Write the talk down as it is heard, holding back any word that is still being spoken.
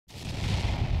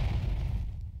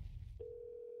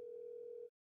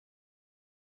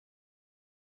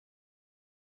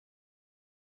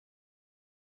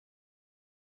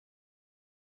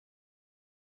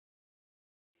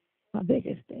My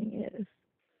biggest thing is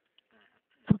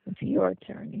talking to your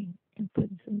attorney and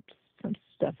putting some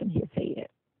stuff in his head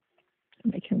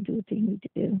and make him do what he needs to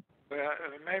do. Well,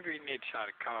 maybe you need to try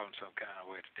to call him some kind of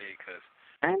way today, because...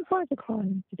 I'm going to call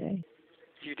him today.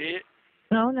 You did?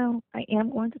 No, I am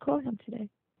going to call him today.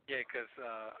 Yeah, because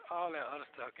all that other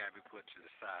stuff got to be put to the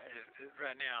side.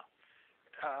 Right now,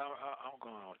 I'm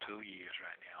going on 2 years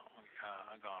right now.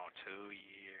 I'm going on 2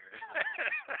 years.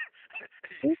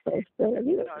 You're so silly.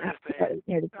 You don't have to cut it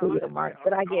near the 2-year mark,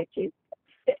 but I get you.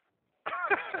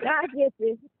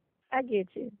 I get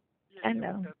you. Yeah, I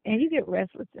know. And you get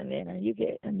restless in there, and you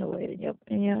get annoyed,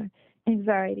 and your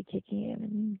anxiety kick in.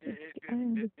 And I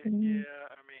understand. Yeah,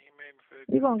 I mean, he made me feel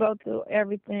good. You're going to go through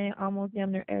everything almost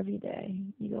damn near every day.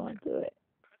 You're going through it.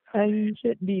 You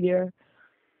shouldn't be there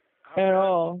at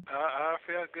all. I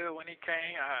felt good when he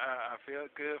came. I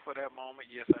felt good for that moment.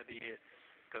 Yes, I did.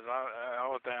 Because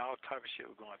all type of shit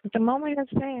was going through. The moment has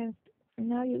passed, and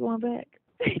now you're going back.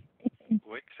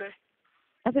 What you say?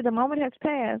 I said the moment has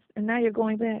passed, and now you're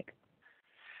going back.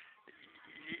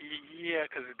 Yeah,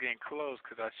 because it's getting close.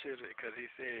 Because he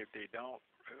said if they don't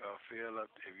if you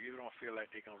don't feel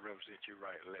like they're gonna represent you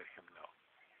right, let him know.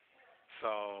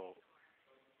 So.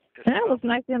 And that was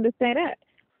nice of him to say that.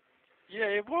 Yeah,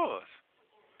 it was.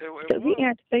 Because he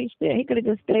had to say shit. He could have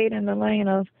just stayed in the lane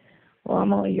of, well,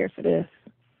 I'm only here for this.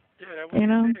 Yeah, that's what he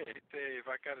said. He said, if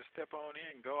I got to step on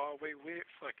in and go all the way with it,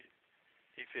 fuck it.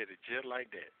 He said it just like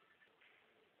that.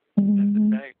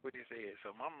 Mm-hmm. That's what he said.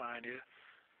 So my mind is,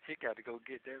 he got to go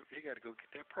get that. He got to go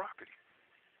get that property,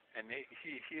 and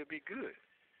he'll be good.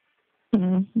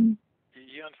 Mm-hmm.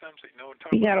 You understand?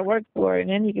 You got to work for it,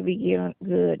 and then you can be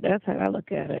good. That's how I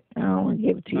look at it. I don't want to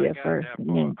give it to you at first. That's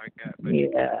a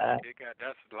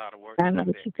lot of work. I know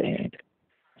what you're saying.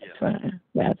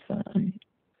 That's fine.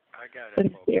 I got it. But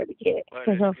it's fair to get,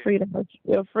 because your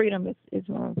freedom is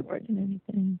more important than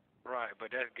anything. Right,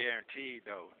 but that's guaranteed,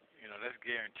 though. That's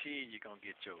guaranteed you're going to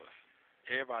get yours.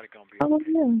 Everybody going to be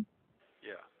okay.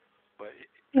 Yeah. But,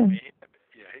 I mean,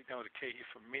 he knows the case. He's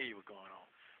familiar with going on.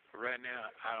 But right now,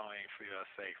 I don't even feel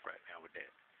safe right now with that.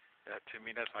 To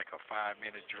me, that's like a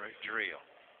 5-minute drill.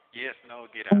 Yes, no,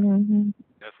 get out. Mm-hmm.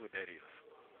 That's what that is.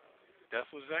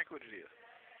 That's exactly what it is.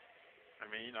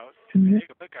 I mean, it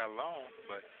could look how long,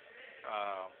 but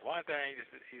one thing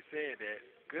he said that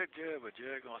good judge, but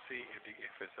judge gonna see if it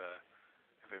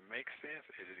makes sense.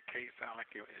 If the case sound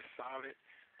like it's solid,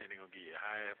 then they're gonna give you a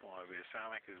higher bond. If it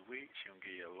sound like it's weak, she's gonna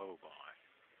give you a low bond.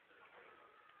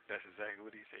 That's exactly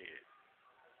what he said.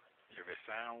 If it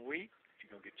sound weak, you're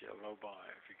gonna get you a low bond.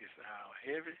 If it sound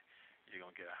heavy, you're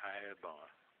gonna get a higher bond.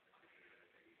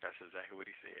 That's exactly what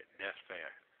he said. That's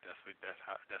fair. That's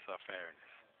her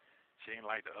fairness. She ain't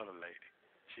like the other lady.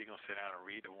 She gonna sit down and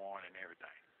read the warrant and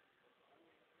everything.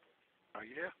 Are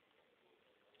you there?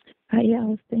 Yeah, I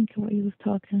was thinking while you was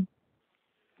talking.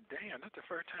 Damn, that's the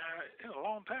first time in a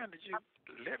long time that you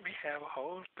let me have a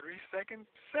whole 3-second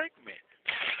segment.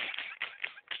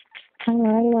 Oh,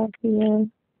 I love you.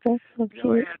 That's so cute.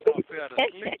 Your ass don't feel to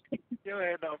sleep. Your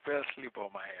ass don't feel asleep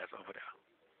on my ass over there.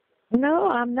 No,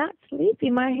 I'm not sleepy.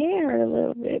 My hair hurt a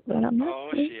little bit, but I'm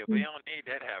not sleepy. Shit, we don't need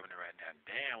that happening right now.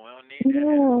 Damn, we don't need that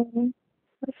happening.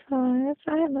 That's fine.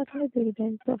 I have nothing to do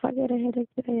today, so if I get a headache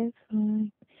today, it's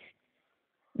fine.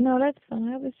 No, that's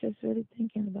fine. I was just really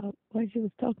thinking about while she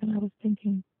was talking. I was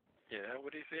thinking. Yeah, that's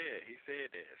what he said. He said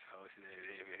that. So he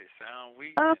said, if it sound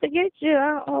weak. I'll forget you.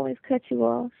 I'll always cut you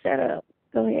off. Shut up.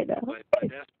 Go ahead, though. But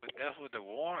that's what the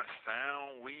warrant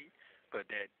sound weak. But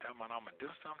that when I'm gonna do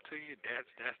something to you, that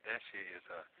shit is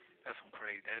that's some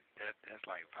crazy. That's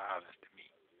like violence to me.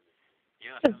 You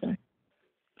know what I'm saying?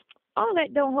 All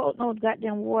that don't hold no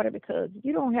goddamn water, because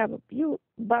you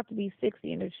about to be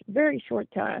 60 in a very short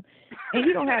time, and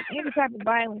you don't have any type of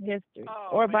violent history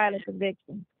or violent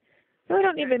conviction. So it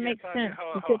don't even make sense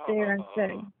to sit there and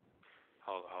say.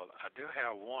 Hold on. I do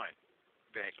have one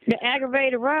back here. The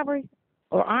aggravated robbery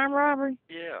or armed robbery?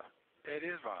 Yeah, that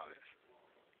is violence.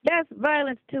 That's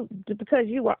violence too, because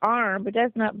you were armed, but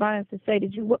that's not violence to say,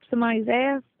 did you whoop somebody's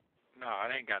ass? No, I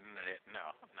ain't got none of that. No,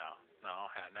 I don't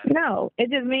have none of that. No,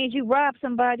 it just means you robbed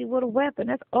somebody with a weapon.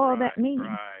 That's all that means.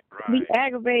 Right. Be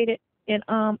aggravated and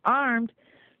armed,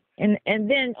 and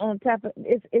then on top of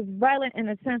it's violent in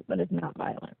a sense, but it's not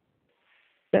violent.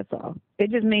 That's all.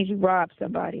 It just means you robbed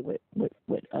somebody with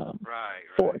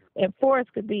force. And force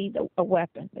could be a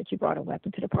weapon, that you brought a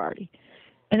weapon to the party.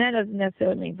 And that doesn't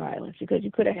necessarily mean violence, because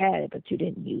you could have had it, but you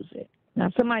didn't use it. Now,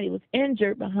 if somebody was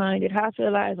injured behind it,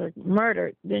 hospitalized, or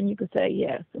murdered, then you could say,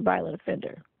 yes, a violent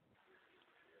offender.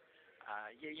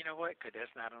 Yeah, you know what? Because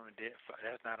that's not on the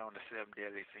 7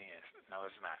 deadly sins. No,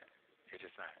 it's not. It's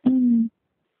just not. I'm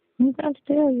about to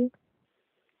tell you.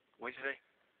 What'd you say?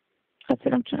 I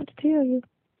said I'm trying to tell you.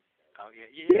 Oh, yeah.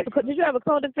 Did you have a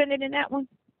co-defendant in that one?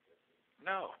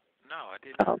 No, I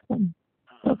didn't.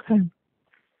 Okay.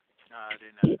 No, I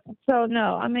did not. So,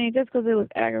 no, I mean, just because it was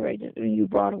aggravated and you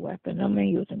brought a weapon, I mean,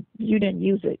 you didn't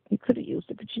use it. You could have used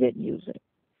it, but you didn't use it.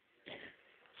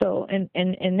 So, in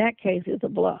that case, it's a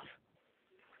bluff.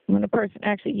 When a person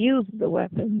actually uses the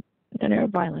weapon, then they're a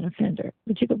violent offender.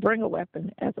 But you could bring a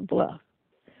weapon as a bluff.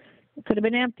 It could have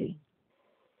been empty.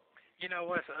 You know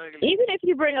what's ugly? Even if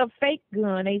you bring a fake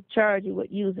gun, they charge you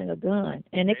with using a gun,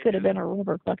 and it could have been a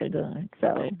rubber fucking gun.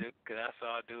 So. They do, because I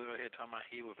saw a dude here talking about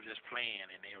he was just playing,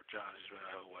 and they were charged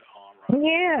with armed robbery.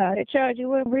 Yeah, they charge you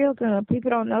with a real gun. People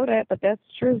don't know that, but that's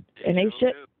the truth. And they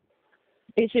should.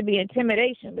 It should be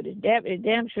intimidation, but it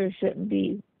damn sure shouldn't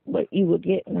be what you would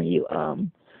get when you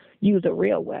use a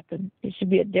real weapon. It should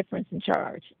be a difference in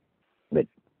charge, but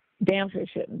damn sure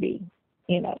shouldn't be,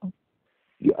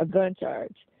 a gun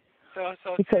charge. So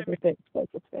because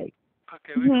it's fake.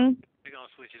 Okay, we're gonna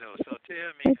switch it over. So tell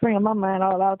me. It's bringing my mind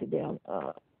all out to damn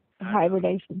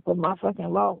hibernation from my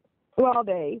fucking law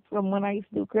days, from when I used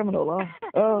to do criminal law.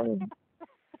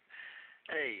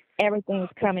 Hey. Everything's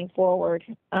coming forward.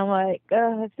 I'm like,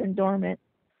 it's been dormant.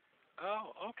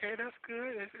 Oh, okay, that's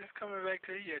good. It's coming back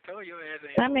to you. I told your ass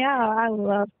ain't. I mean, I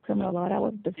love criminal law. That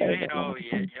was the favorite. Your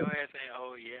ass ain't.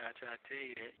 Oh yeah, I try to tell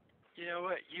you that. You know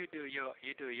what? You do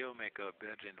your makeup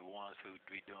better than the ones who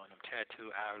be doing them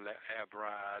tattoo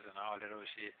eyebrows and all that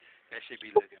old shit. That shit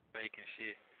be looking fake and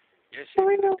shit. Your shit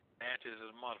be looking matches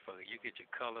as a motherfucker. You get your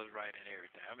colors right and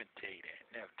everything. I'm gonna tell you that.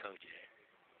 Never told you that.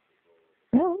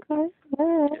 Oh, okay.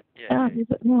 All right. Yeah. You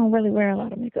don't really wear a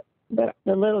lot of makeup, but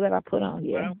the little that I put on,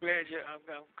 yeah. But I'm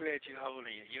glad you're holding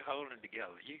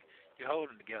together. You're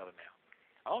holding together now.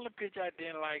 Only picture I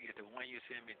didn't like is the one you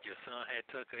sent me. Your son had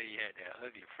took her. You had that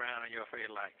ugly frown on your face,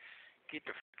 like, get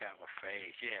the fuck out of my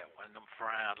face. You had one of them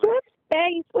frowns. What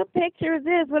face? What picture is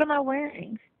this? What am I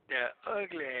wearing? That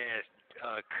ugly ass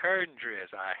curtain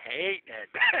dress. I hate that.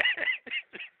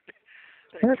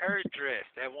 That curtain dress.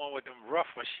 That one with them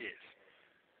ruffle shits.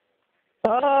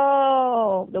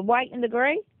 Oh, the white and the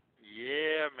gray?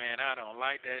 Yeah, man, I don't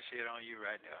like that shit on you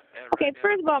right now. Okay,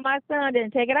 first of all, my son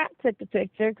didn't take it. I took the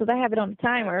picture because I have it on the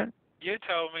timer. You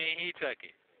told me he took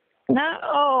it.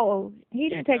 No, he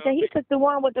didn't take that. He took the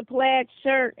one with the plaid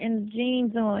shirt and the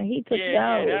jeans on. He took those.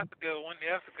 Yeah, that's a good one.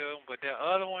 But that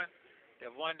other one, the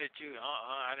one that you,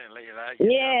 I didn't let you like.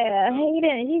 Yeah,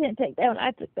 he didn't take that one.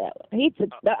 I took that one.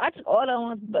 I took all the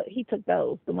ones, but he took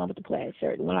those. The one with the plaid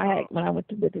shirt. When I went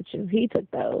to visit you, he took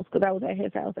those because I was at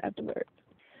his house afterwards.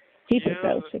 He took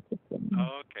those pictures.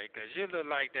 Okay, because you look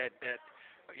like that.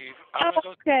 I'm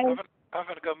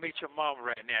gonna go meet your mama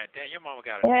right now. Damn, your mama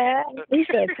got a. Yeah, he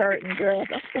said curtain dress.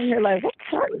 I'm sitting here like, what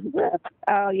curtain dress?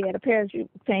 Oh yeah, the parachute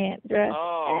pants dress.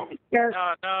 Oh,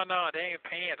 no, they ain't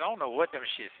pants. I don't know what them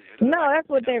shits is. No, that's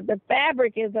what the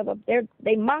fabric is of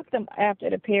they mock them after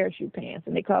the parachute pants,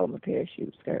 and they call them a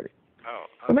parachute skirt. Oh,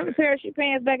 okay. Remember parachute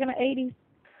pants back in the 80s?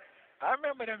 I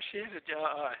remember them shits.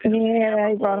 Yeah,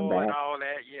 they brought them back. And all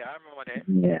that. Yeah, I remember that.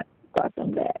 Yeah, brought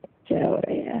them back. Show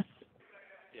ass.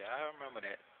 Yeah, I remember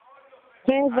that.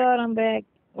 They brought them back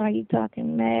while you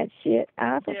talking mad shit.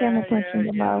 I think I'm gonna punch you in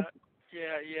the mouth.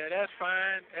 Yeah, that's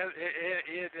fine. That's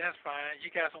fine. You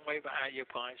got some weight behind your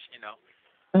punch,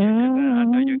 Mm-hmm. I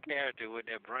know your character with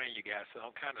that brain you got, so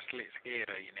I'm kind of scared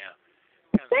of you now.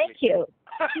 Thank you.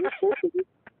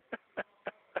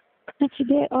 But you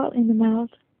get all in the mouth.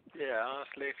 Yeah, I'm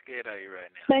scared of you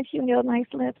right now. Thank you and your nice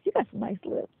lips. You got some nice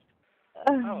lips.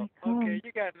 Oh, okay.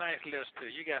 You got nice lips too.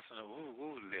 You got some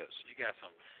woo lips. You got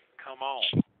some come on.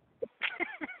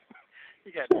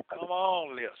 You got some come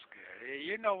on lips, girl.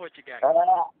 You know what you got.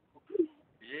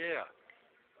 Yeah,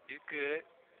 you good.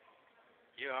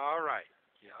 You're all right.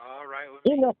 You're all right with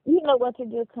me. You know what to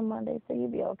do come Monday, so you'll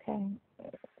be okay.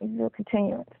 You'll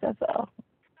continue. That's all.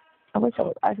 I wish I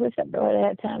would have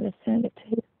had time to send it to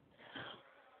you.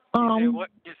 You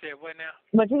said what now?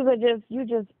 But you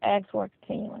just ask for a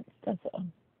continuance. That's all.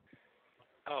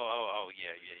 Oh,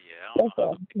 yeah. That's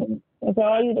all. That's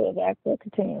all you do is ask for a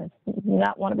continuance. You do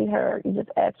not want to be heard. You just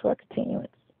ask for a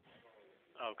continuance.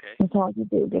 Okay. That's all you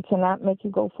do. They cannot make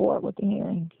you go forward with the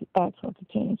hearing. You ask for a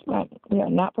continuance. Right? We are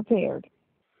not prepared.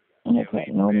 I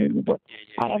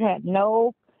have had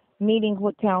no meetings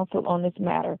with counsel on this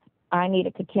matter. I need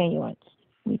a continuance.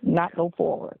 We do not go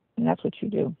forward, and that's what you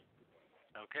do.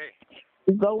 Okay.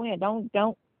 You go in.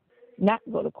 Don't not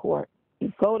go to court.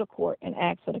 You go to court and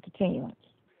ask for the continuance.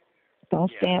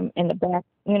 Don't stand in the back.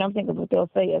 I'm thinking what they'll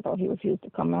say is, he refused to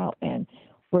come out, and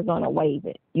we're going to waive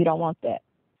it. You don't want that.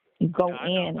 You go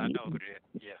in. I know.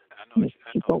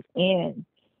 You go in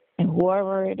and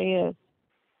whoever it is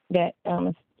that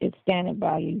is standing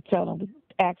by you, you tell them to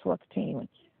ask for a continuance.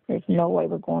 There's no way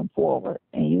we're going forward,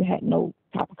 and you had no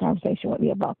type of conversation with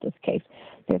me about this case.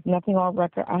 There's nothing on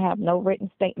record. I have no written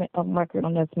statement of record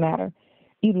on this matter.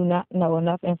 You do not know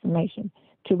enough information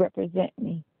to represent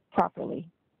me properly.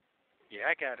 Yeah,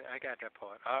 I got that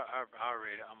part. I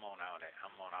already. I'm on all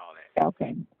that.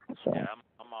 Okay. So. Yeah,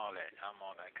 I'm all that.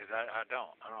 Because I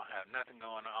don't have nothing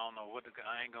going on. I don't know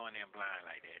I ain't going in blind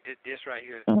like that. This right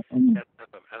here, that's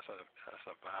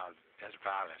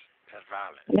violence. That's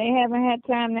violence. They haven't had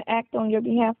time to act on your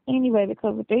behalf anyway,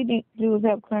 because what they need to do is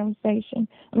have a conversation.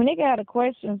 I mean, they got the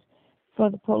questions for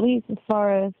the police as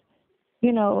far as,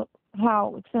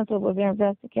 how extensive was their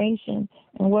investigation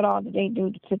and what all did they do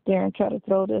to sit there and try to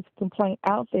throw this complaint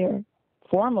out there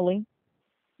formally.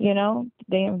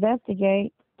 They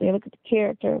investigate. They look at the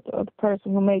character of the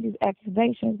person who made these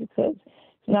accusations, because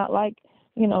it's not like,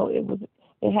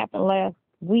 it happened last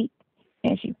week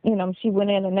and she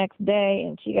went in the next day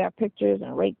and she got pictures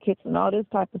and rape kits and all this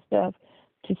type of stuff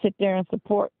to sit there and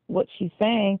support what she's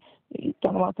saying. You're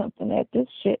talking about something that this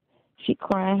shit she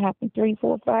crying happened 3,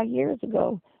 4, 5 years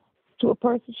ago to a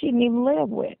person she didn't even live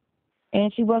with,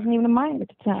 and she wasn't even a minor at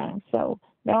the time. So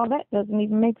all that doesn't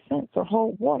even make sense or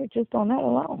hold water just on that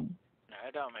alone. No,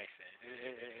 it don't make sense.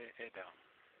 It don't.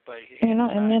 But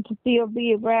and then to still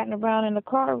be riding around in the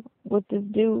car with this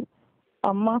dude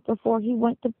a month before he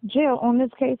went to jail on this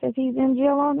case that he's in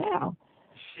jail on now.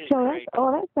 So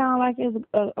that sounds like it's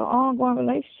an ongoing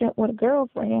relationship with a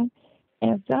girlfriend,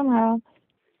 and somehow,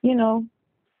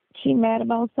 she mad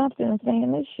about something and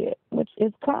saying this shit, which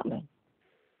is common.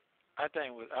 I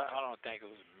don't think it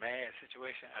was a mad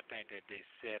situation. I think that they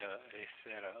set her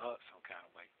up some kind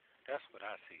of way. That's what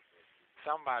I see.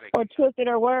 Somebody or twisted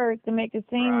her words to make it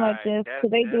seem like this,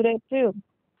 because they do that too.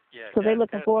 Yeah, because they're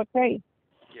looking for a case.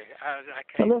 Yeah, I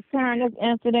can't. So let's turn this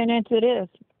incident into this.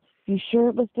 You sure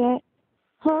it was that?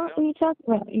 Huh? What are you talking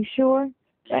about? You sure?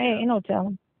 Yeah. Ain't no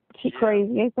telling. She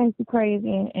crazy. They think she's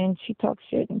crazy, and she talks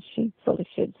shit, and she's full of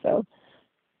shit. So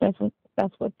that's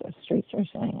what the streets are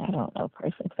saying. I don't know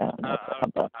personally. I don't know.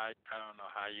 I don't know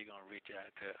how you're gonna reach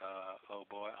out to old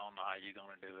boy. I don't know how you're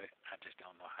gonna do it. I just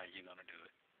don't know how you're gonna do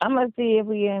it. I'm gonna see if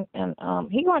he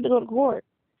he going to go to court.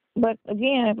 But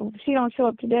again, if she don't show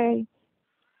up today,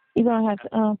 you're gonna have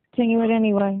to continue it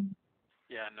anyway.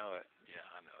 Yeah, I know it.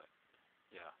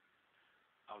 Yeah.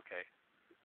 Okay.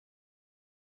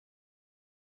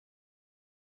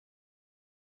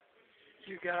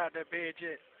 You got out that bed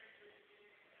yet?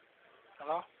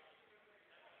 Hello?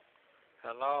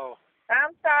 Hello?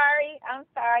 I'm sorry.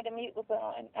 The mute was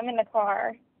on. I'm in the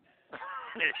car.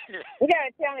 You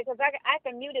gotta tell me, because I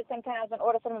can mute it sometimes in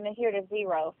order for them to hear the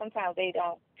zero. Sometimes they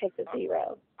don't take the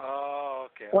zero. Oh,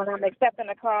 okay. When I'm accepting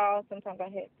a call, sometimes I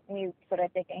hit mute so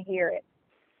that they can hear it.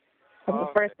 The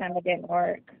first time it didn't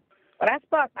work. But I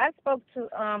spoke to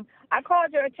I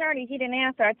called your attorney. He didn't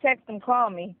answer. I texted him, call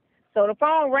me. So the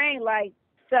phone rang like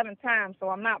 7 times, so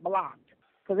I'm not blocked,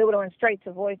 because it would have went straight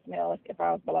to voicemail if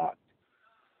I was blocked.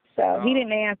 So he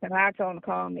didn't answer, and I told him to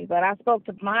call me. But I spoke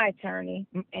to my attorney,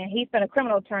 and he's been a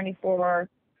criminal attorney for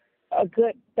a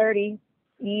good 30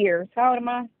 years. How old am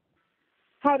I?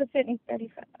 How old is Sydney?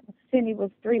 35. Sydney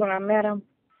was 3 when I met him.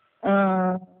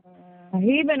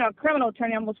 He's been a criminal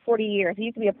attorney almost 40 years. He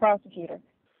used to be a prosecutor.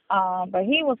 But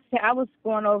I was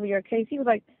going over your case. He was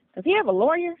like, does he have a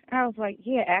lawyer? I was like,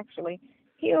 yeah, actually.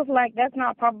 He was like, that's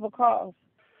not probable cause.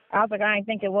 I was like, I didn't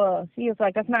think it was. He was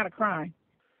like, that's not a crime.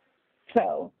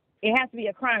 So it has to be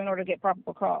a crime in order to get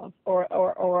probable cause, or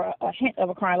a hint of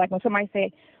a crime. Like when somebody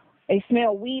say they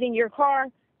smell weed in your car,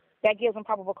 that gives them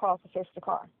probable cause to search the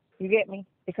car. You get me?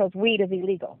 Because weed is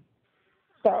illegal.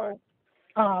 So,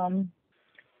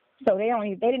 they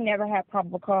didn't ever have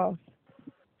probable cause.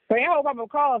 So their whole probable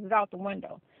cause is out the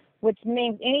window, which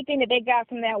means anything that they got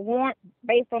from that warrant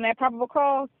based on that probable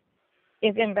cause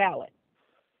is invalid.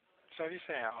 So you're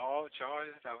saying all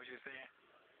charges? Is that what you're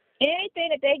saying? Anything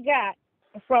that they got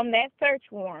from that search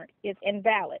warrant is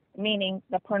invalid, meaning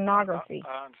the pornography.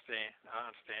 I understand.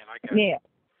 I got you.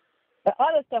 The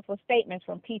other stuff was statements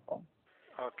from people.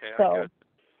 Okay. So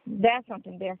that's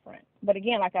something different. But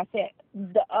again, like I said,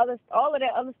 all of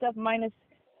that other stuff minus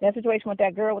that situation with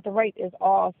that girl with the rape is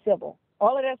all civil.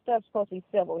 All of that stuff is supposed to be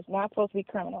civil. It's not supposed to be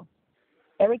criminal.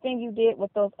 Everything you did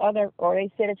with those other, or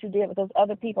they said that you did with those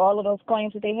other people, all of those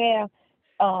claims that they have,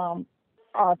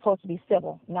 are supposed to be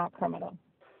civil, not criminal.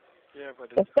 Yeah, but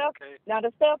the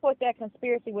stuff with that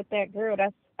conspiracy with that girl,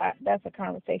 that's a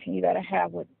conversation you got to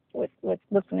have with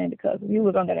listening, because if you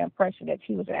was under the impression that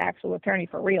she was an actual attorney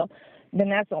for real, then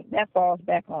that falls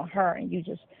back on her, and you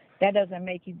just that doesn't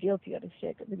make you guilty of the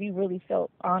shit. Because if you really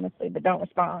felt honestly, but don't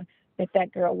respond,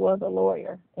 that girl was a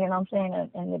lawyer, you know what I'm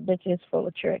saying? And the bitch is full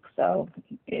of tricks. So,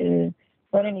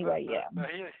 but anyway, yeah. But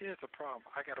here's the problem.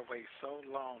 I got to wait so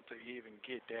long to even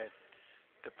get that,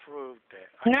 to prove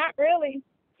that. Not really.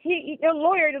 The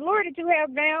lawyer that you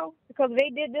have now, because they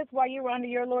did this while you were under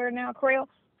your lawyer now, Krell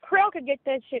could get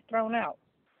that shit thrown out.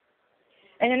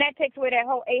 And then that takes away that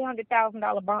whole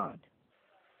 $800,000 bond.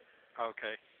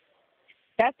 Okay.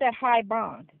 That's that high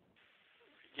bond.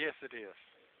 Yes, it is.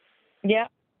 Yeah.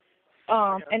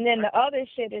 And then the other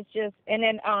shit is just, and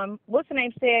then what's the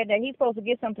name said that he's supposed to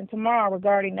get something tomorrow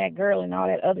regarding that girl and all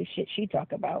that other shit she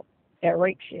talked about, that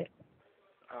rape shit.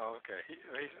 Oh, okay.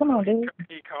 Come on, dude.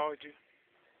 He called you?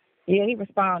 Yeah, he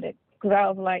responded because I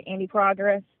was like, any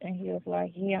progress? And he was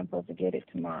like, yeah, I'm supposed to get it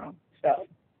tomorrow. So.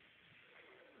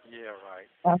 Yeah, right.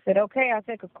 I said, okay. I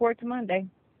said, because court's Monday.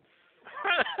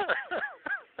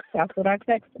 That's what I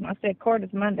texted him. I said, court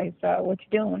is Monday, so what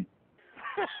you doing?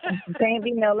 You can't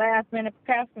be no last-minute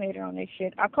procrastinator on this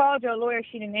shit. I called your lawyer.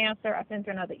 She didn't answer. I sent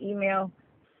her another email,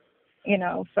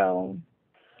 so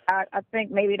I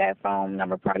think maybe that phone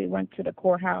number probably went to the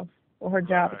courthouse or her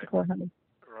job at the courthouse.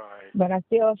 Right. But I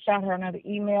still shot her another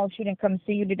email. She didn't come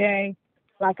see you today.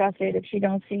 Like I said, if she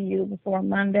don't see you before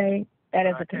Monday, that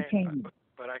is a continuance.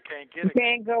 But I can't get it. You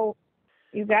can't go.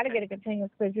 You got to get a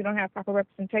continuance because you don't have proper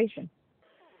representation.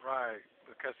 Right.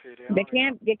 Because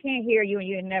they can't hear you, and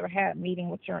you never had a meeting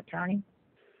with your attorney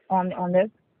on this,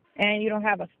 and you don't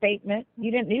have a statement.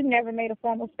 You never made a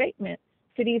formal statement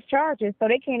to these charges, so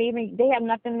they have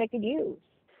nothing they could use.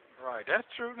 Right, that's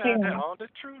true now. Yeah. All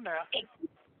that's true now.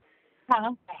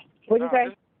 Huh? What'd you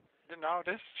say? No,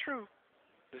 this is true.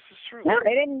 This is true. No,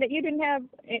 you didn't have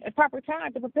a proper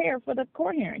time to prepare for the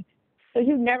court hearing, so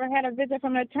you never had a visit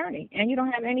from an attorney, and you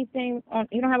don't have anything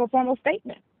you don't have a formal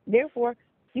statement. Therefore,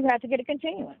 you have to get a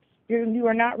continuance. You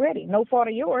are not ready. No fault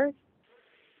of yours.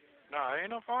 No, it ain't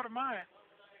no fault of mine.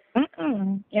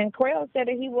 And Krell said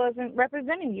that he wasn't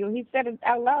representing you. He said it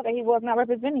out loud that he was not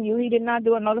representing you. He did not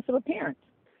do a notice of appearance.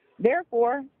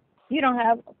 Therefore, you don't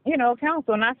have,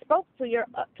 counsel. And I spoke to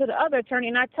the other attorney,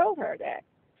 and I told her that.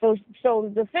 So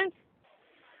the defense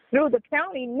through the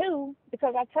county knew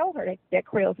because I told her that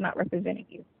Krell's not representing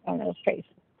you on those cases.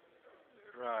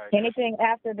 Right. Anything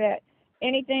after that.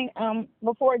 Anything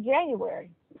before January,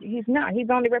 he's not.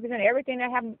 He's only representing everything that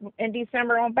happened in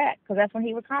December on back because that's when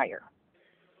he was hired.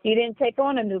 He didn't take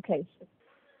on a new case.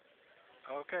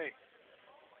 Okay.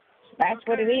 That's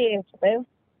what it is, Bill.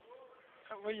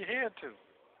 Where you headed to?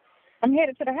 I'm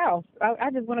headed to the house.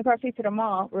 I just want to go to the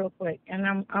mall real quick, and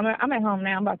I'm at home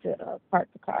now. I'm about to park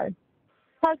the car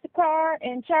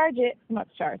and charge it. I'm about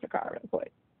to charge the car real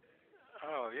quick.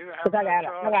 Oh, you have. Because I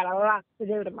got a lot to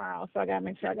do tomorrow, so I got to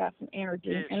make sure I got some energy.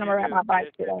 Yes, and I'm gonna ride my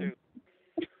bike today.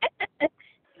 And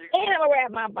I'm gonna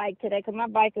ride my bike today because my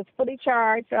bike is fully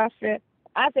charged. So I said,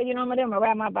 what I'm gonna do? I'm gonna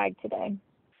ride my bike today.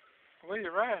 Where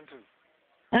you riding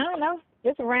to? I don't know,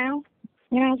 just around.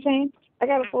 You know what I'm saying? I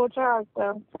got a full charge,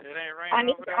 so. It ain't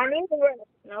raining over there. I need to.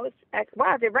 No, it's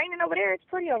wow. Is it raining over there? It's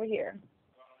pretty over here.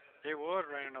 It was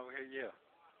raining over here,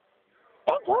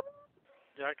 yeah. Okay.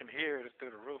 Yeah, I can hear it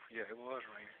through the roof. Yeah, it was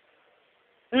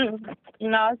raining.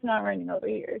 No, it's not raining over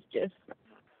here. It's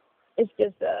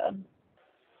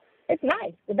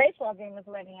nice. The baseball game is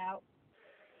letting out.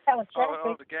 That was traffic.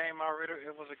 Oh, the game already?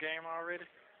 It was a game already?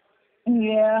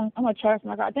 Yeah, I'm gonna charge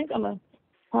my car. I think I'm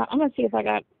gonna see if I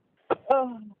got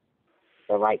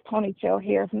the right ponytail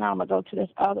here. If not, I'm gonna go to this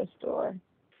other store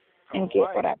and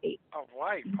get what I need. A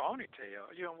white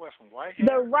ponytail? You don't wear some white hair?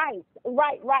 The right.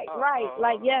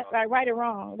 Like, yes, I right or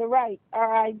wrong. The right.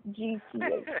 RIGTH.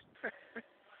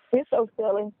 It's so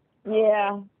silly.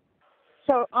 Yeah.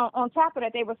 So on top of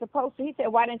that, they were supposed to. He said,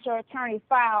 "Why didn't your attorney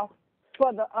file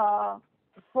for the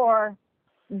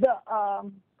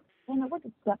what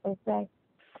did they say?"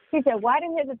 He said, "Why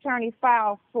didn't his attorney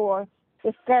file for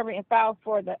discovery and file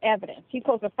for the evidence? He's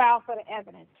supposed to file for the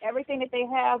evidence. Everything that they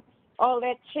have, all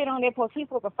that shit on their post, he's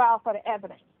supposed to file for the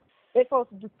evidence. They're supposed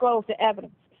to disclose the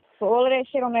evidence. So all of that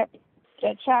shit on that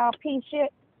child piece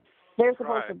shit, they're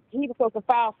supposed to. He was supposed to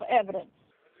file for evidence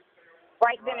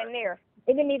right then and there.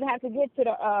 It didn't even have to get to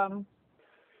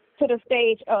the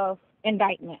stage of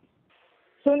indictment.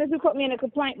 As soon as you put me in a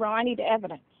complaint, bro, I need the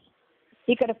evidence.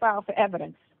 He could have filed for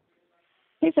evidence."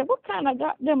 He said, "What kind of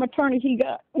goddamn attorney he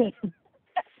got?"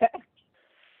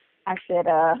 I said,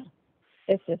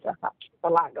 "It's just a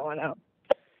lot going on."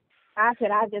 I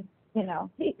said, the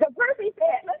first he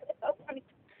said, look, it's so funny.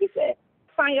 He said,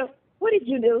 "Sonya, what did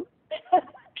you do?"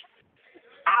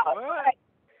 I was like,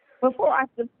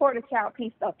 before the child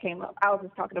piece stuff came up, I was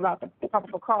just talking about the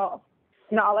probable cause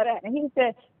and all of that. And he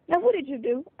said, Now, what did you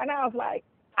do? And I was like,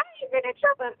 I ain't been in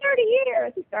trouble in 30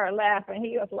 years. He started laughing.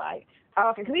 He was like, oh,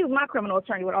 okay, because he was my criminal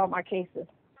attorney with all my cases.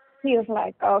 He was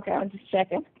like, oh, okay, I'm just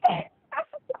checking. I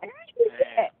was like, I did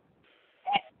that.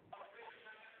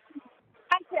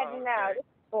 I said, no, this is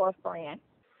for a friend.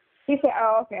 He said,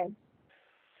 oh, okay.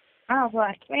 I was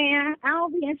like, man, I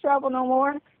don't be in trouble no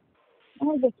more.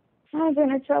 I've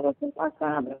been in trouble since my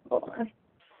son was born.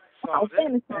 So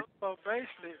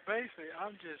basically,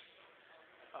 I'm just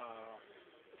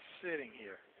sitting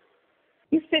here.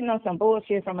 You sitting on some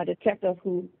bullshit from a detective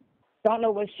who don't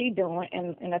know what she's doing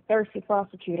and a thirsty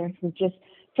prosecutor who's just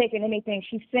taking anything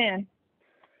she sends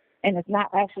and it's not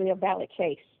actually a valid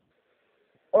case.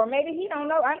 Or maybe he don't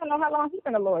know. I don't know how long he's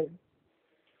been a lawyer.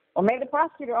 Or maybe the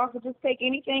prosecutor also just take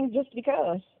anything just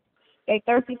because they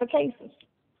thirsty for cases.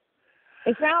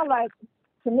 It sounds like,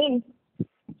 to me,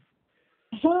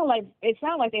 it sounds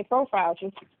like they profiled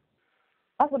you.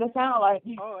 That's what it sounds like.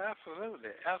 Oh, absolutely.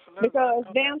 Because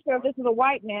damn sure if this is a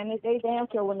white man, they damn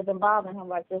sure wouldn't have been bothering him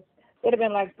like this. They'd have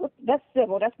been like, that's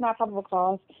civil. That's not probable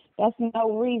cause. That's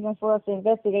no reason for us to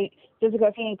investigate just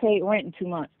because he ain't paid rent in 2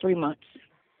 months, 3 months.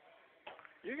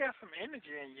 You got some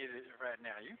energy in you right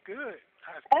now. You good.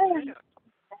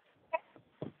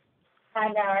 I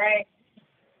know, right?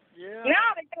 Yeah. You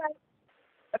know, because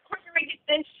the quicker we get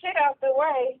this shit out the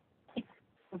way,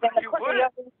 the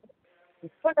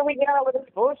quicker we get all of this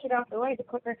bullshit out the way, the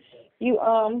quicker you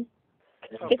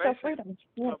get your freedom.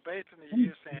 So basically,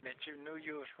 you're saying that you knew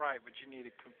you was right, but you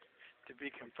needed to be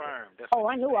confirmed. That's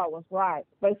I knew I was right,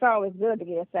 but it's always good to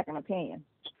get a second opinion,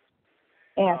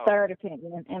 and a third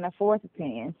opinion, and a fourth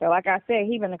opinion. So, like I said,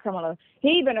 he been a criminal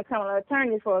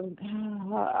attorney for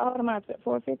all the months at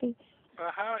 450.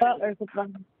 But how is this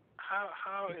going to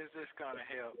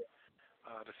help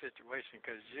the situation?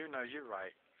 Because you know you're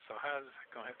right. So how is this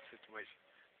going to help the situation?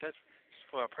 That's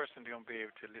for a person to be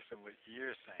able to listen to what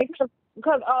you're saying.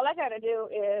 Because all I got to do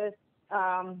is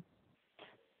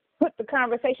put the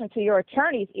conversation to your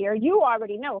attorney's ear. You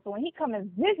already know. So when he come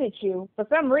and visit you, for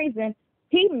some reason,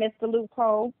 he missed the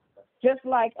loophole, just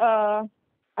like, I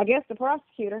guess, the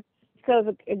prosecutor.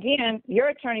 Because, again, your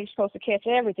attorney is supposed to catch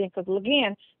everything. Because,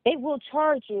 again, they will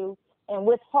charge you and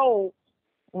withhold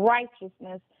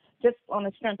righteousness just on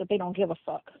the strength that they don't give a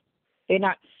fuck. They're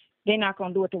not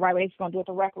going to do it the right way. They're just going to do it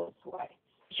the reckless way.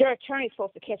 Your attorney's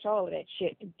supposed to catch all of that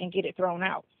shit and get it thrown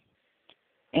out.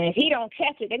 And if he don't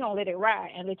catch it, they're going to let it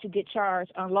ride and let you get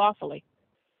charged unlawfully.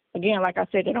 Again, like I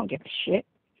said, they don't give a shit.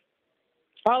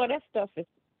 All of that stuff is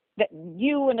that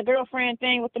you and the girlfriend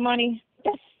thing with the money,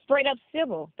 that's straight up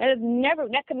civil. That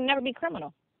could never be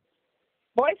criminal.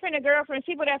 Boyfriend and girlfriend,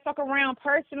 people that fuck around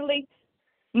personally,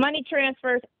 money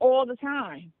transfers all the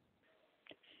time.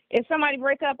 If somebody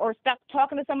break up or stop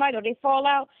talking to somebody or they fall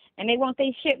out and they want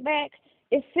their shit back,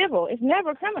 it's civil. It's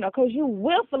never criminal because you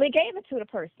willfully gave it to the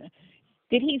person.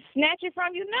 Did he snatch it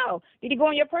from you? No. Did he go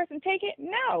in your purse and take it?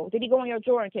 No. Did he go in your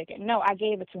drawer and take it? No, I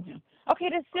gave it to him. Okay,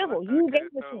 that's civil. You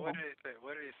gave it to him. What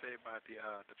did he say about the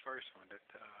first one,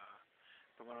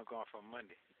 the one I'm going for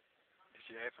Monday? Did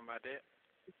you ask him about that?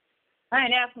 I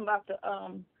ain't asked him about the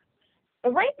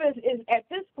rapist is at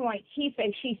this point he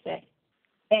say, she say,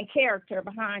 and character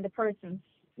behind the person,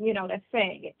 that's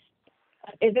saying it.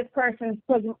 Is this person?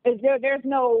 Because there's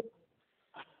no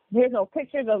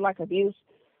pictures of like abuse,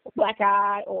 black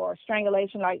eye, or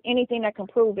strangulation, like anything that can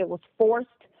prove it was forced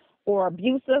or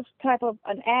abusive type of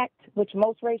an act, which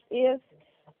most rapes is.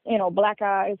 Black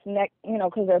eyes, neck,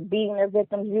 because they're beating their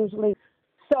victims usually.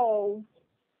 So,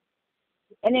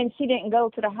 and then she didn't go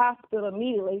to the hospital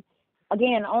immediately.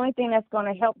 Again, the only thing that's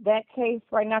going to help that case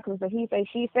right now, because the he say,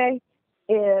 she say,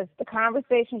 is the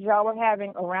conversations y'all were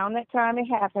having around that time it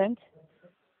happened.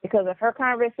 Because if her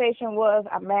conversation was,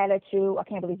 I'm mad at you, I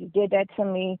can't believe you did that to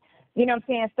me, you know what I'm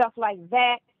saying, stuff like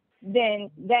that,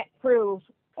 then that proves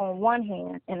on one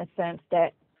hand, in a sense,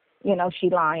 that, she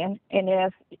lying. And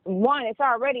it's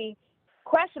already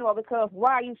questionable because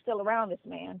why are you still around this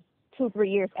man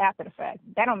 2-3 years after the fact?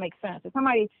 That don't make sense. If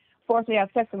somebody forced me to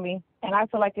have sex with me, and I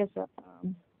feel like it's okay,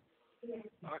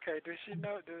 does she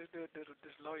know, does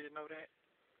this lawyer know that?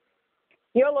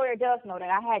 Your lawyer does know that.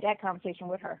 I had that conversation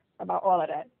with her about all of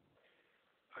that.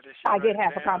 Oh, I did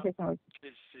have a conversation with her.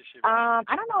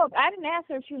 I don't know. I didn't ask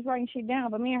her if she was writing shit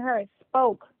down, but me and her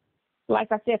spoke,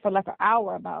 like I said, for like an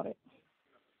hour about it.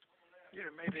 You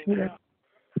done made it now?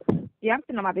 Yeah, I'm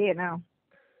sitting on my bed now.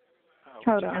 Oh,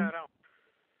 hold on.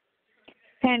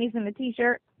 Panties and the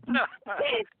T-shirt. You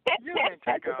didn't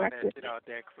take all that shit out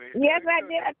that quick. Yes, I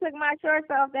did. I took my shorts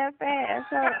off that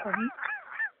fast.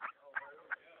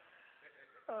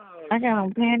 I got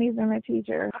on panties and a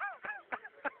T-shirt.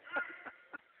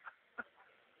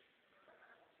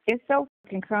 It's so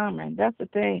fucking common. That's the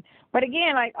thing. But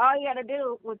again, like all you got to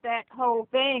do with that whole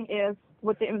thing is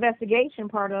with the investigation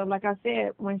part of, like I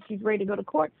said, when she's ready to go to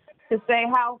court, to say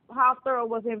how thorough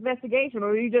was the investigation,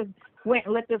 or you just went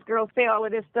and let this girl say all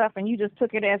of this stuff and you just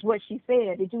took it as what she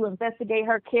said. Did you investigate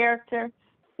her character?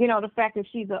 You know, the fact that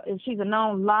if she's a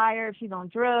known liar, if she's on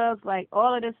drugs, like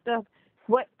all of this stuff.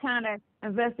 What kind of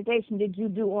investigation did you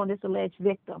do on this alleged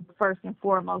victim, first and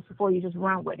foremost, before you just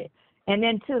run with it? And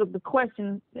then, too, the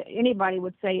question that anybody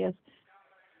would say is,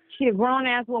 she a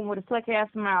grown-ass woman with a slick-ass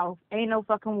mouth. Ain't no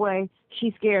fucking way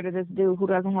she's scared of this dude who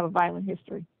doesn't have a violent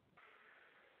history.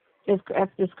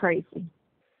 That's just crazy.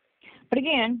 But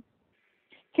again,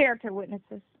 character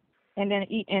witnesses, and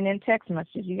then text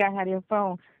messages. You got to have your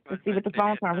phone to see what the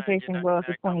phone conversation was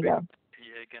before you go.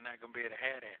 Yeah, you're not going to be able to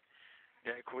have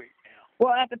that quick now.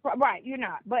 Well, right, you're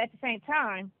not. But at the same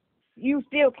time, you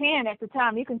still can at the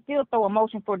time. You can still throw a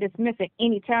motion for dismissal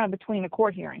any time between the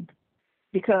court hearings.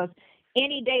 Because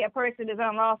any day a person is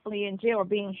unlawfully in jail or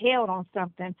being held on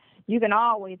something, you can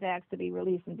always ask to be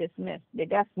released and dismissed.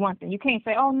 That's one thing. You can't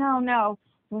say, oh, no,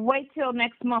 wait till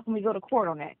next month when we go to court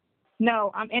on that.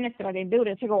 No, I'm innocent. I didn't do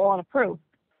this. Here go all the proof.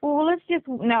 Well, let's just,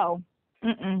 no.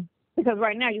 Because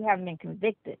right now you haven't been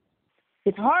convicted.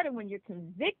 It's harder when you're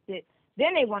convicted.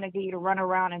 Then they want to get you to run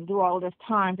around and do all this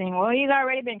time thing. Well, he's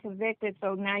already been convicted,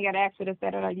 so now you got to ask for this,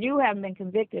 that. You haven't been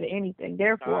convicted of anything.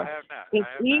 Therefore, it's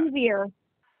easier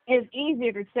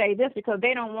to say this because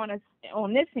they don't want to,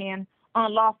 on this end,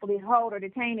 unlawfully hold or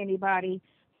detain anybody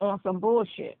on some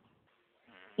bullshit.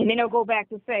 And then they'll go back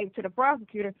to say to the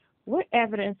prosecutor, what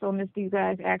evidence on this do you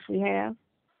guys actually have?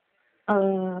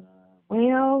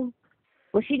 Well,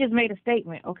 she just made a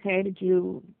statement. Okay, did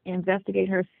you investigate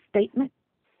her statement?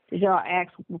 Did y'all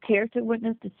ask character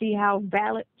witness to see how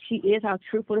valid she is, how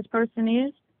truthful this person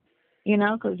is? You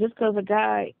know, because just because a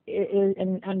guy is,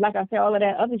 and like I said, all of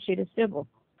that other shit is civil.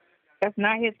 That's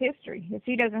not his history. If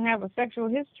he doesn't have a sexual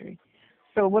history,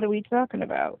 so what are we talking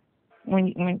about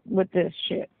when with this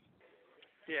shit?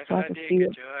 Yeah, so I did get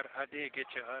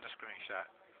your other screenshot.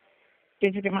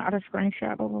 Did you get my other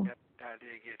screenshot? Yep, I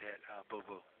did get that,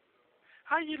 boo-boo.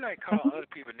 How you like call other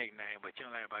people nicknames, but you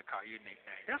don't let anybody call you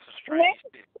nicknames? That's a strange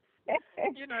shit.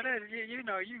 You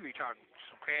know, you be talking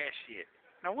some crash shit.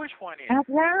 Now, which one is it?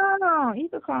 No,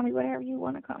 you can call me whatever you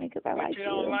want to call me because I like you.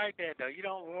 But you don't like that, though. You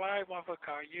don't like one for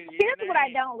call you. Here's what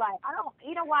I don't like.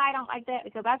 You know why I don't like that?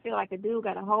 Because I feel like a dude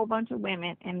got a whole bunch of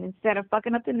women, and instead of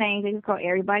fucking up the names, they just call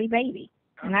everybody baby.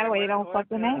 Okay, and that way they don't fuck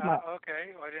the name up.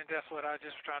 Okay, well, then that's what I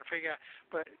just was trying to figure out.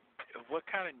 But what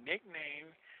kind of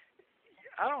nickname?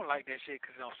 I don't like that shit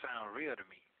because it don't sound real to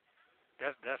me.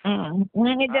 That's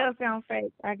it does sound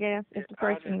fake, I guess, if the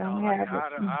person don't have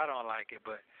it. I don't like it,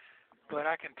 but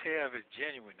I can tell if it's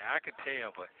genuine. I can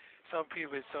tell, but some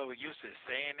people are so used to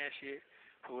saying that shit,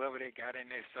 whoever they got in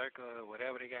their circle or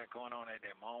whatever they got going on at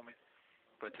that moment.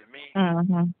 But to me,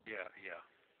 yeah,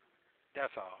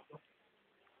 that's all.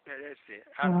 That's it.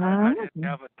 I just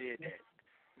never did that.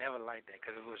 Never liked that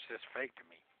because it was just fake to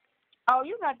me. Oh,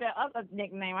 you got that other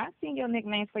nickname. I seen your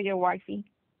nickname for your wifey.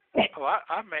 Oh,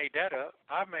 I made that up.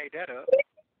 Yeah, I made that up.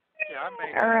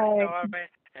 Right. You know what I mean?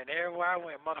 And everywhere I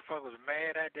went, motherfuckers was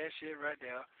mad at that shit right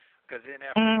there. Because then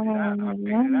after I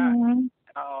figured out,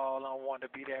 I all I wanted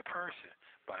to be that person.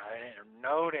 But I didn't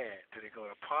know that till they go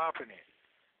to popping it.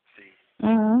 See?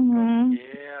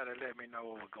 Yeah, they let me know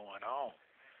what was going on.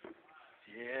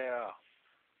 Yeah.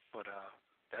 But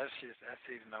that's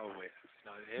season over with. You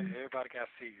know, everybody got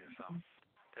season, so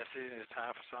that season is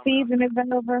time for something. Season is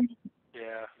over.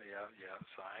 Yeah.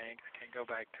 So I can't go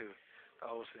back to the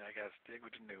old season. I got to stick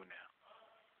with the new now.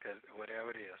 Because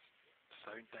whatever it is,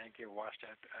 certain things get washed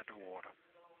out the water.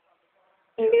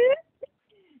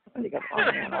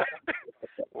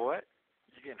 What?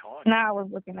 You getting horny? No, I was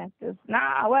looking at this.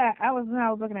 I was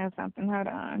looking at something. Hold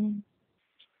on.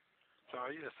 So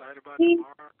are you excited about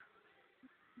tomorrow?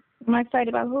 Am I excited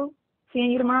about who?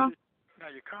 Seeing you tomorrow? No,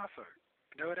 your concert.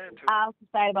 You know that too. I was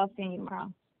excited about seeing you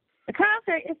tomorrow. The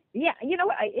concert is, you know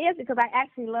what, it is because I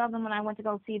actually loved them when I went to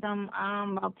go see them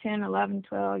about 10, 11,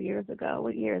 12 years ago.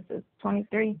 What year is this?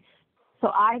 23. So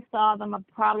I saw them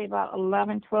probably about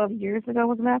 11, 12 years ago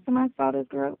was the last time I saw this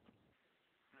group.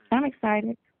 I'm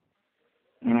excited.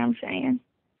 You know what I'm saying?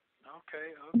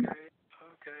 Okay.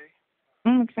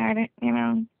 I'm excited, you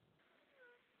know.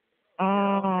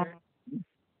 Okay.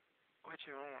 What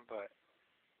you on, but?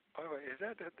 Oh, is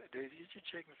that did you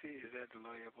check and see, is that the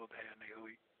lawyer supposed to have next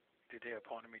week? Did they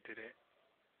appoint me to that?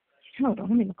 Hold on,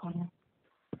 let me look on that.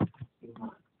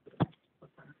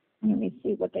 Let me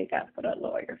see what they got for the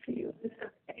lawyer for you.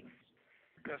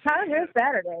 How's your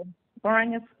Saturday?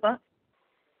 Boring as fuck?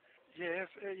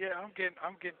 Yeah, I'm getting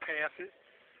past it.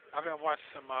 I've been watching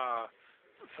some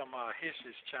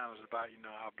history channels about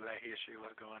our Black history,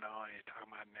 what's going on, and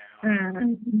talking about now.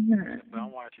 Mm-hmm. But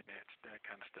I'm watching that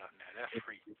kind of stuff now. That's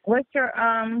free. What's your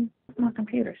my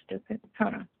computer stupid?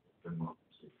 Hold on.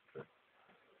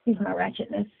 He's my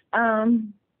ratchetness.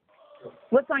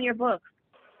 What's on your book?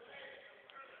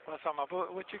 What's on my book?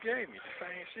 What you gave me? The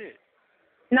same shit.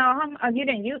 No, you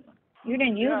didn't use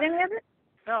any of it?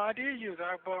 No, I did use it.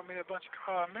 I bought me a bunch of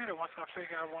cosmetics once I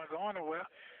figured I wasn't going nowhere.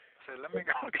 I said, let me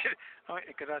go get it.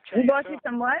 Because I changed You bought you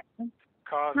some what?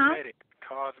 Cosmetics.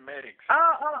 Huh? Cosmetics.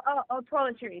 Oh,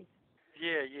 toiletries.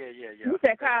 Yeah. You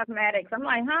said cosmetics. I'm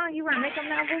like, huh? You want to make them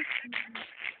now?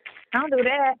 Don't do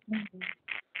that.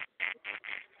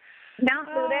 Don't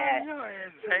do that. You're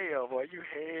in hell, boy. You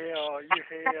hell on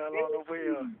the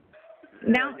wheel.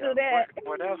 Don't do that.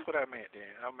 Well, that's what I meant then.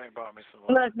 I meant bought me some.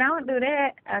 Look, don't do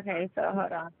that. Okay, so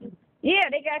hold on. Yeah,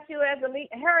 they got you as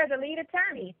her as a lead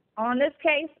attorney. On this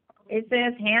case, it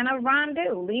says Hannah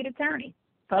Rondeau, lead attorney,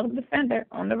 public defender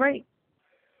on the rape.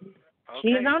 Okay.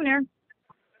 She's on there.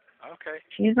 Okay.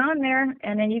 She's on there.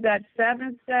 And then you got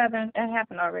 7-7. That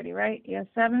happened already, right? Yeah,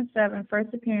 7-7,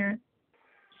 first appearance.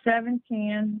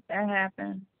 7-10, that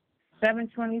happened.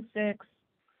 7-26,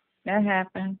 that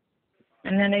happened.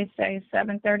 And then they say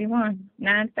 7:31,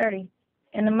 9:30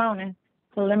 in the morning,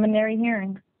 preliminary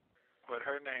hearing. Put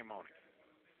her name on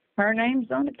it. Her name's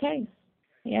on the case.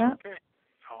 Yeah. Okay.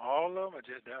 On all of them or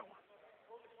just that one?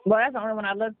 Well, that's the only one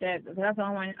I looked at. That's the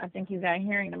only one I think you got a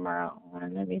hearing tomorrow.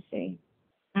 Let me see.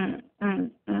 Let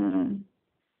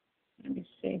me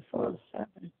see.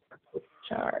 407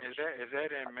 charge. Is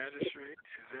that in magistrate?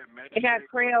 Is that magistrate? They got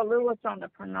Craig Lewis on the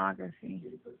pornography.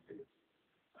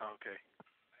 Okay.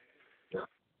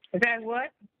 Is that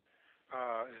what?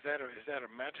 Is that a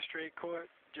magistrate court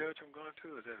judge I'm going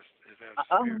to? Is that a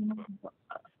superior court?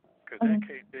 Because that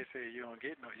case, they say you don't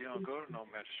go to no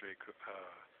magistrate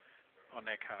on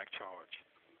that kind of charge.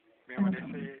 Remember they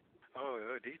said,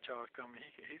 these charges coming,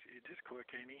 this court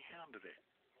can't even handle that.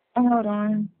 Hold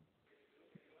on.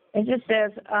 It just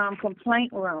says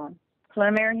complaint room,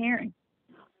 preliminary hearing.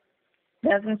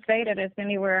 Doesn't say that it's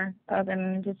anywhere other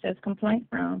than it just says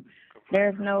complaint room.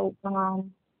 There's no What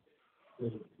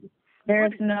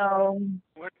do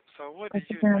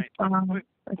you think?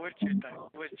 What you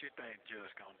think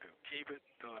judge gonna do? Keep it,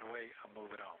 throw it away, or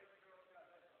move it on?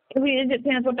 It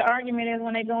depends what the argument is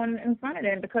when they go in front of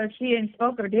them. Because she didn't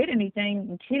spoke or did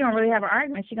anything, she don't really have an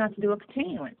argument. She got to do a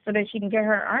continuance so that she can get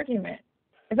her argument.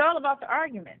 It's all about the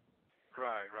argument.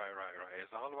 Right.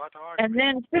 It's all about the argument.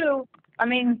 And then too, I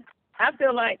mean, I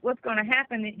feel like what's going to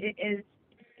happen is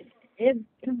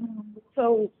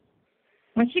so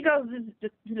when she goes to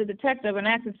the detective and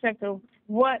asks the detective,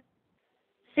 what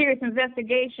serious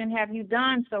investigation have you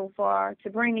done so far to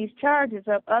bring these charges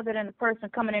up other than the person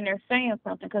coming in there saying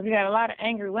something? Because you got a lot of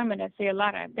angry women that say a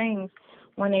lot of things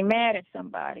when they're mad at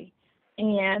somebody.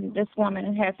 And this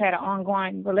woman has had an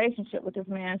ongoing relationship with this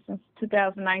man since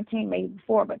 2019, maybe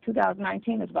before, but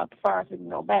 2019 is about the farthest we can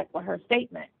go back with her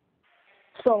statement.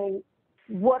 So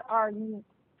what are you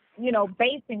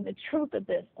basing the truth of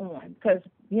this on? Because,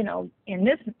 in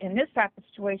this type of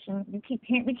situation, we keep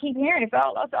hearing it's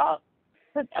all,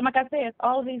 like I said,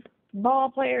 all of these ball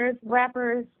players,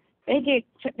 rappers, they get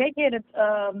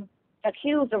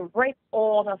accused of rape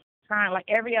all the time, like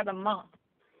every other month.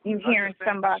 You hearing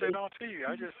somebody?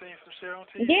 I just seen some shit on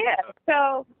TV. Yeah.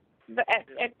 So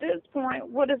at this point,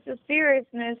 what is the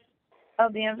seriousness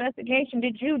of the investigation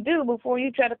did you do before you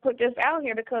try to put this out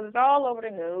here? Because it's all over the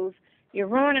news. You're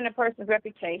ruining a person's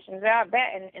reputation. It's out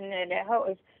that and that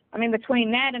whole. I mean,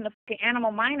 between that and the fucking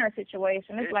animal minor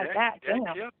situation, it's like that. Killed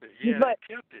it. Yeah, but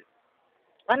killed it.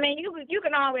 I mean, you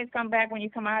can always come back when you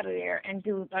come out of there and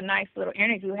do a nice little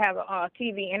interview, have a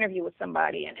TV interview with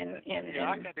somebody, and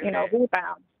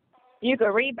rebound. You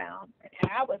could rebound,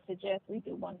 and I would suggest we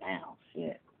do one now.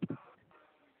 Shit.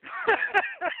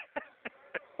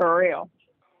 For real.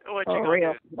 What you gonna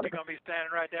do? You gonna be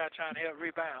standing right there trying to help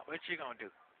rebound? What you gonna do?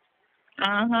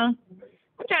 I'm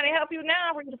trying to help you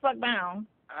now. Bring the fuck down.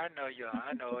 I know you are.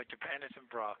 I know it. Your panties and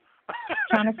bra.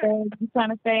 trying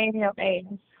to save your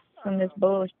ass from this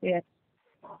bullshit.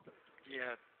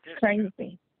 Yeah.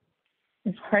 Crazy.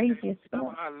 It's crazy as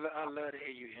fuck. I love to hear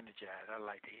you energized. I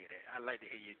like to hear that. I like to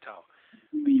hear you talk.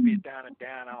 When you be down and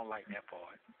down, I don't like that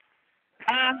part.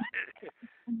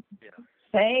 Yeah.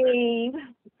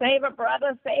 Save a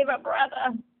brother.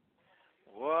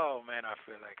 Whoa, man, I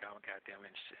feel like I'm goddamn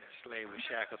enslaved with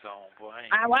shackles on, boy.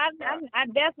 I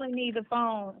definitely need the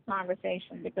phone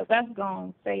conversation because that's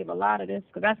gonna save a lot of this.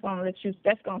 Because that's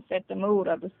gonna set the mood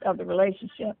of the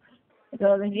relationship.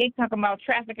 Because if you're talking about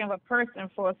trafficking of a person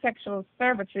for sexual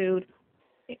servitude,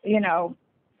 you know,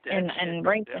 and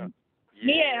raping.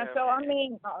 Yeah, so, man. I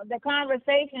mean, the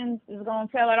conversation is going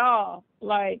to tell it all.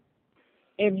 Like,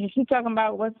 if she's talking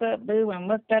about what's up, boo, and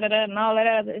what's da-da-da and all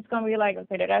that, it's going to be like,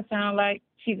 okay, does that sound like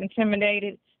she's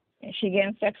intimidated and she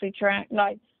getting sexually trapped?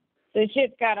 Like, the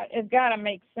shit's it's got to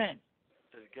make sense.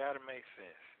 It's got to make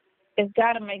sense. It's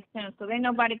got to make sense. Because ain't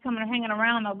nobody coming hanging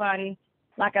around nobody,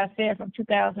 like I said, from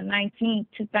 2019,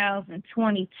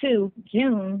 2022,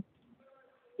 June,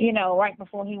 you know, right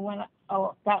before he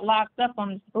got locked up on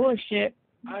this bullshit.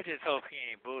 I just hope he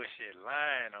ain't bullshit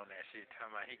lying on that shit,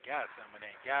 talking about he got something and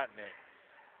ain't gotten it.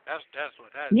 That's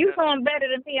what you going better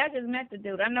than me. I just met the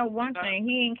dude. I know one thing.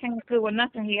 He ain't came through with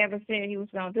nothing he ever said he was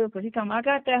going to do. Because he told me, I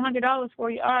got that $100 for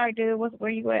you. All right, dude,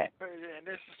 where you at? And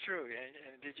this is true.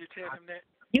 And did you tell him that?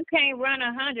 You can't run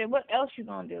 100. What else you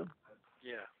going to do?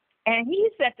 Yeah. And he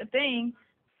said the thing.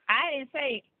 I didn't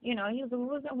say, you know, he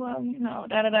was well, you know,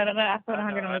 da-da-da-da-da. I put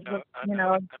 100 on his book, you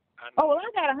know. Oh, well,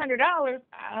 I got $100.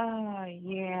 Oh,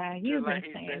 yeah, you've been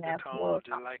saying that for.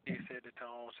 Just like he said the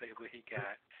tone, say what he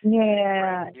got.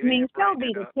 Yeah, I mean, so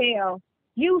be the tell.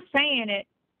 You saying it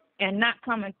and not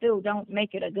coming through don't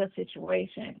make it a good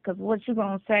situation. Because what you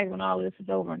going to say when all this is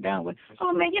over and done with?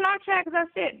 Oh, man, you know, I tried because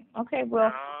I said, okay,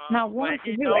 well, now once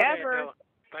you ever.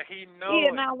 But he knows.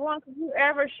 Yeah, now once you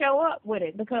ever show up with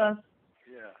it, because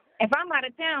if I'm out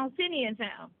of town, Sydney in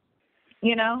town,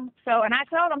 you know. So, and I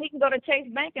told him he can go to Chase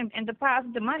Bank and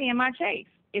deposit the money in my Chase.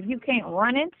 If you can't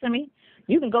run into me,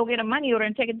 you can go get a money order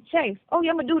and take it to Chase. Oh, yeah,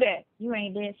 I'm going to do that. You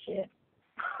ain't dead shit.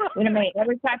 We done made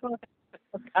every type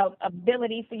of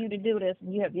ability for you to do this,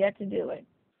 and you have yet to do it.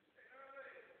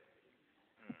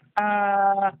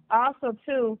 Also,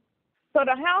 too, so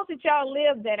the house that y'all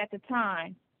lived at the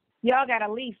time, y'all got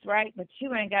a lease, right? But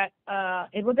you ain't got,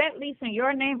 was that lease in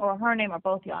your name or her name or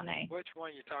both y'all name? Which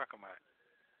one you talking about?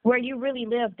 Where you really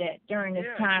lived at during this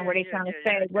time where they trying to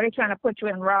say, where they trying to put you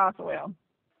in Roswell?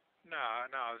 No,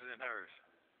 it was in hers.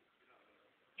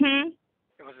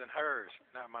 It was in hers,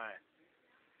 not mine.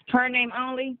 Her name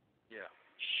only? Yeah.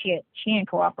 Shit, she ain't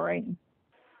cooperating.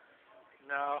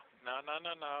 No.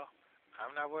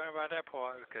 I'm not worrying about that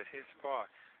part because his part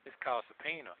is called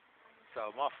subpoena. So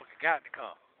motherfucker got to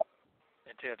come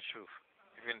and tell the truth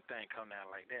if anything come down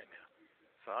like that now.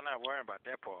 So I'm not worrying about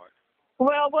that part.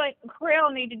 Well, what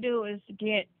Krill need to do is to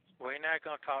get. We're not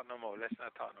gonna talk no more. Let's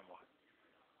not talk no more.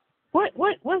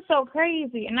 What's so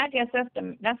crazy? And I guess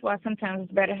that's why sometimes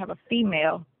it's better to have a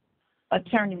female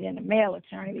attorney than a male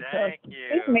attorney, because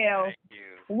females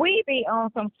we be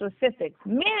on some specifics.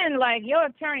 Men, like your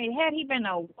attorney, had he been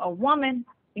a woman,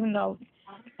 even though.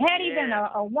 Had he been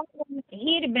a woman,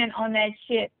 he'd have been on that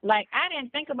shit. Like, I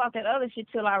didn't think about that other shit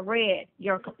till I read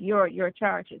your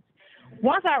charges.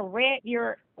 Once I read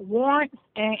your warrants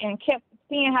and kept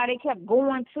seeing how they kept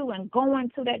going to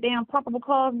that damn probable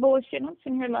cause bullshit, I'm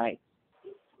sitting here like,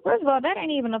 first of all, that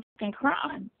ain't even a fucking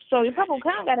crime. So your probable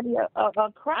cause got to be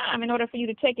a crime in order for you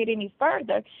to take it any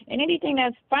further. And anything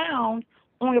that's found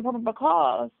on your probable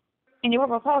cause, and your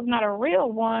probable cause is not a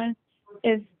real one,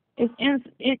 it's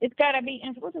got to be,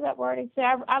 what is that word they say?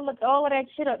 I looked all of that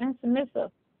shit up,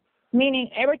 insubmissive. Meaning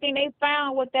everything they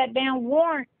found with that damn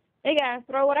warrant, they got to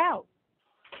throw it out.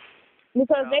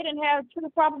 Because they didn't have true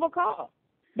probable cause.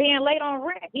 Being late on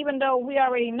rent, even though we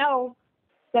already know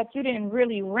that you didn't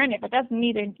really rent it, but that's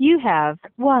neither. You have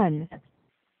 1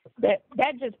 That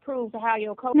just proves how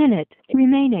your code. minute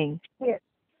remaining. Yeah.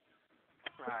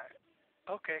 Right.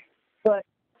 Okay. But,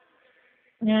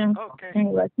 yeah. Okay.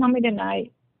 Anyway, tell me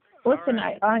tonight. What's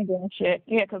tonight? I ain't doing shit.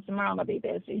 Yeah, 'cause tomorrow I'm going to be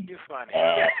busy. You're funny.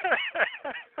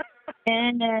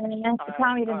 And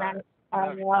tell me tonight.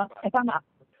 If I'm not.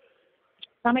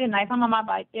 Tell me tonight. If I'm on my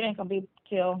bike, it ain't going to be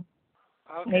till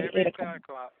maybe 8 o'clock.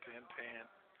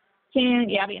 10.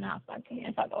 Yeah, I'll be in the house by 10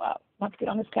 if I go out. Let's get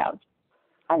on this couch.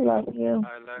 I love you.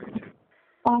 I love you too.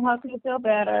 I hope you feel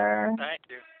better.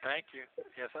 Thank you.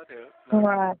 Yes, I do. All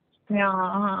right.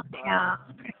 Yeah.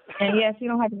 And yes, you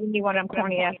don't have to give me one of them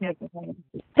corny ass niggas.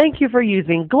 Thank you for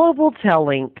using Global Tel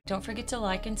Link. Don't forget to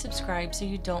like and subscribe so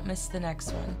you don't miss the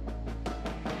next one.